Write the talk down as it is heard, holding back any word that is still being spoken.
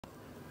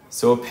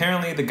So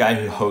apparently the guy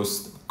who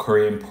hosts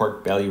Korean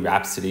pork belly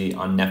Rhapsody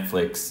on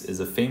Netflix is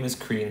a famous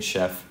Korean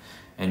chef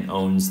and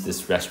owns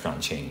this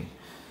restaurant chain.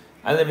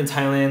 I live in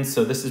Thailand,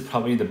 so this is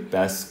probably the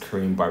best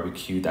Korean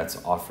barbecue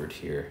that's offered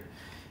here.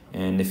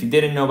 And if you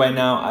didn't know by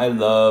now, I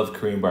love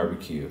Korean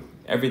barbecue.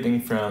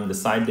 Everything from the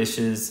side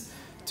dishes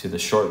to the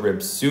short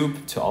rib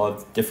soup to all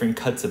of the different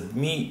cuts of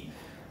meat.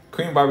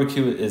 Korean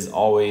barbecue is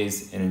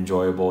always an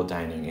enjoyable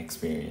dining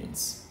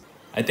experience.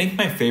 I think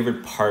my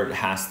favorite part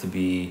has to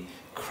be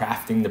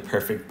crafting the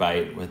perfect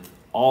bite with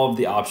all of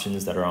the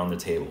options that are on the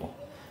table.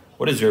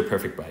 What is your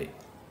perfect bite?